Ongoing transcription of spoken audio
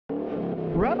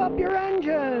rev up your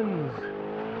engines.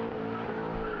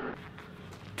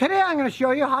 Today I'm going to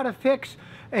show you how to fix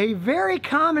a very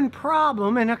common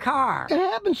problem in a car. It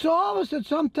happens to all of us at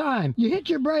some time. You hit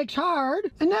your brakes hard,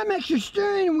 and that makes your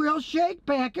steering wheel shake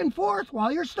back and forth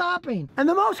while you're stopping. And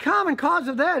the most common cause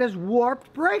of that is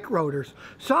warped brake rotors.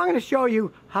 So I'm going to show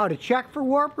you how to check for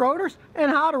warped rotors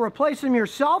and how to replace them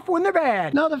yourself when they're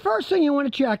bad. Now the first thing you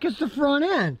want to check is the front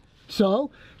end.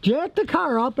 So jack the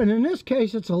car up, and in this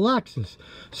case it's a Lexus.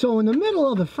 So in the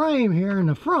middle of the frame here in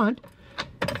the front,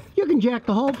 you can jack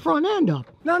the whole front end up.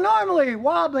 Now normally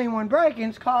wobbling when braking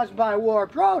is caused by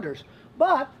warped rotors,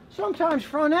 but sometimes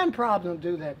front end problems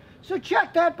do that. So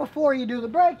check that before you do the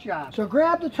brake job. So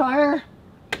grab the tire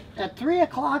at 3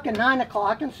 o'clock and 9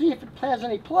 o'clock and see if it has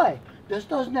any play. This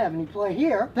doesn't have any play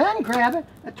here. Then grab it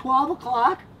at 12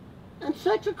 o'clock and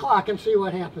 6 o'clock and see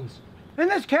what happens. In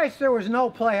this case there was no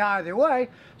play either way,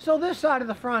 so this side of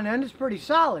the front end is pretty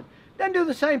solid. Then do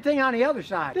the same thing on the other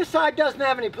side. This side doesn't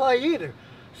have any play either.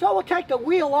 So we'll take the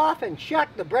wheel off and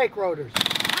check the brake rotors.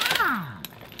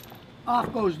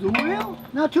 Off goes the wheel.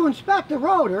 Now to inspect the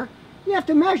rotor, you have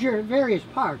to measure various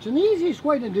parts. And the easiest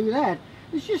way to do that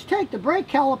is just take the brake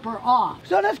caliper off.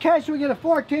 So in this case we get a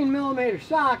 14mm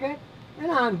socket and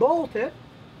unbolt it.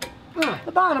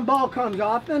 The bottom ball comes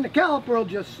off, then the caliper will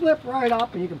just slip right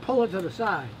up and you can pull it to the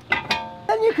side.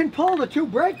 Then you can pull the two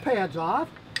brake pads off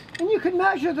and you can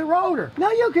measure the rotor.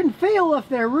 Now you can feel if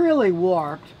they're really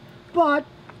warped, but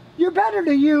you're better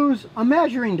to use a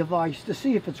measuring device to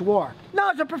see if it's warped.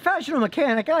 Now as a professional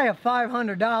mechanic, I have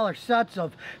 $500 sets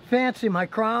of fancy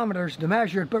micrometers to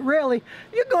measure it, but really,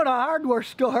 you go to a hardware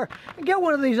store and get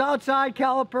one of these outside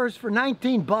calipers for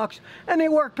 19 bucks, and they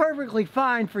work perfectly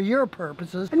fine for your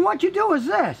purposes. And what you do is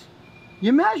this.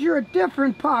 You measure at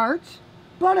different parts,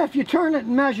 but if you turn it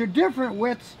and measure different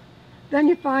widths, then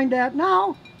you find that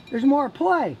now there's more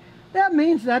play. That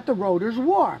means that the rotor's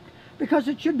warped, because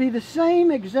it should be the same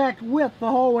exact width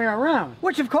the whole way around.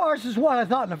 Which of course is what I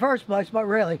thought in the first place, but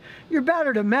really, you're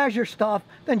better to measure stuff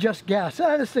than just guess.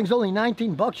 This thing's only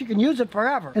 19 bucks, you can use it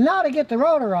forever. And now to get the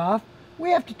rotor off,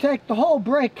 we have to take the whole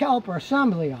brake caliper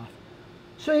assembly off.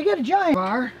 So you get a giant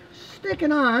bar, stick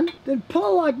it on, then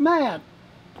pull like mad.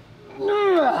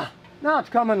 Now it's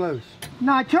coming loose.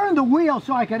 Now I turned the wheel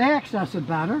so I could access it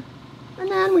better. And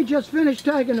then we just finished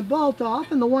taking the bolt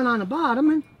off and the one on the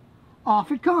bottom, and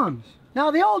off it comes.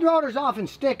 Now the old rotors often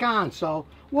stick on, so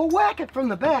we'll whack it from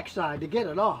the back side to get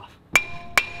it off.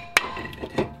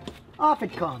 Off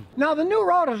it comes. Now the new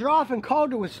rotors are often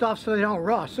coated with stuff so they don't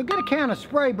rust, so get a can of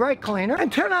spray brake cleaner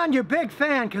and turn on your big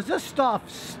fan, because this stuff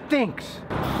stinks.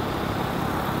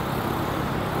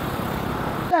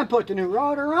 Then put the new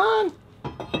rotor on.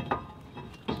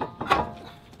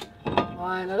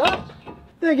 Line it up.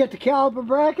 Then get the caliper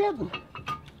bracket.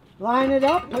 Line it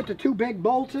up, put the two big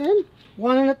bolts in,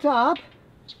 one in the top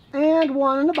and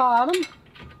one in the bottom.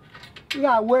 You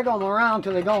gotta wiggle them around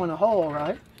till they go in the hole,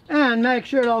 right? And make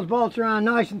sure those bolts are on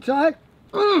nice and tight.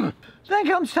 Then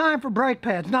comes time for brake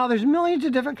pads. Now there's millions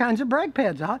of different kinds of brake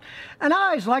pads out, and I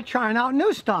always like trying out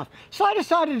new stuff. So I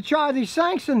decided to try these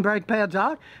Sanction brake pads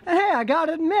out, and hey, I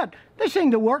gotta admit, they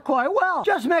seem to work quite well.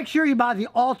 Just make sure you buy the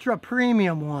ultra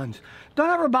premium ones. Don't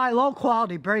ever buy low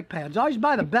quality brake pads. Always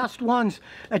buy the best ones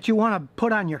that you want to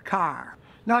put on your car.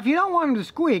 Now if you don't want them to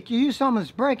squeak, you use some of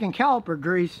this brake and caliper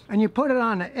grease and you put it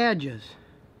on the edges.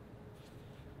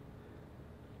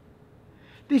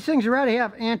 These things already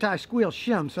have anti-squeal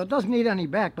shim, so it doesn't need any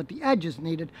back, but the edges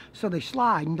need it so they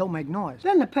slide and don't make noise.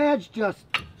 Then the pads just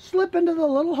slip into the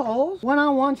little holes, one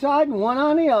on one side and one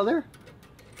on the other.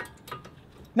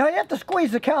 Now you have to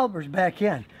squeeze the calipers back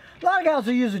in. A lot of guys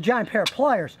will use a giant pair of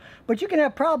pliers, but you can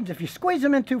have problems if you squeeze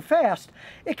them in too fast.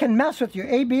 It can mess with your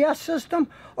ABS system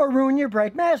or ruin your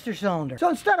brake master cylinder. So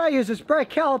instead I use this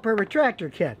brake caliper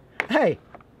retractor kit. Hey,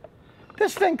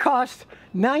 this thing costs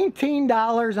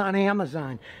 $19 on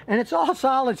Amazon, and it's all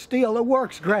solid steel. It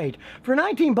works great. For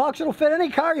 19 bucks, it'll fit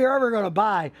any car you're ever going to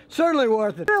buy. Certainly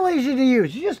worth it. Real easy to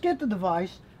use. You just get the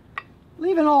device,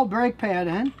 leave an old brake pad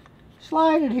in,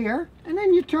 slide it here, and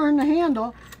then you turn the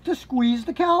handle to squeeze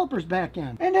the calipers back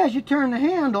in. And as you turn the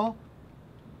handle,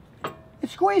 it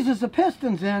squeezes the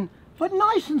pistons in, but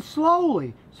nice and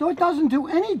slowly, so it doesn't do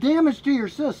any damage to your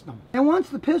system. And once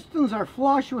the pistons are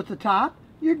flush with the top,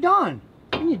 you're done.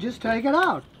 And you just take it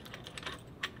out.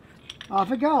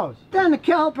 Off it goes. Then the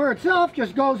caliper itself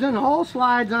just goes in the hole,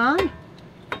 slides on,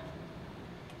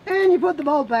 and you put the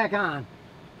bolt back on.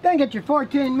 Then get your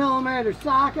 14mm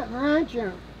socket and wrench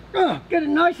and get it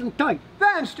nice and tight.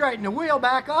 Then straighten the wheel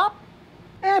back up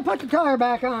and put the tire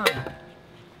back on.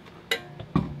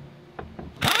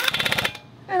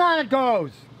 And on it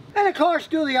goes. And of course,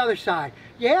 do the other side.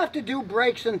 You have to do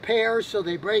brakes in pairs so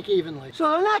they brake evenly. So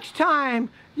the next time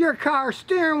your car's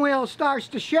steering wheel starts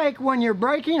to shake when you're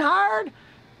braking hard,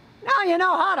 now you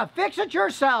know how to fix it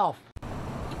yourself.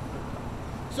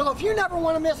 So if you never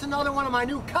want to miss another one of my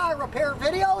new car repair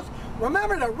videos,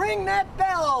 remember to ring that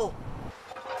bell.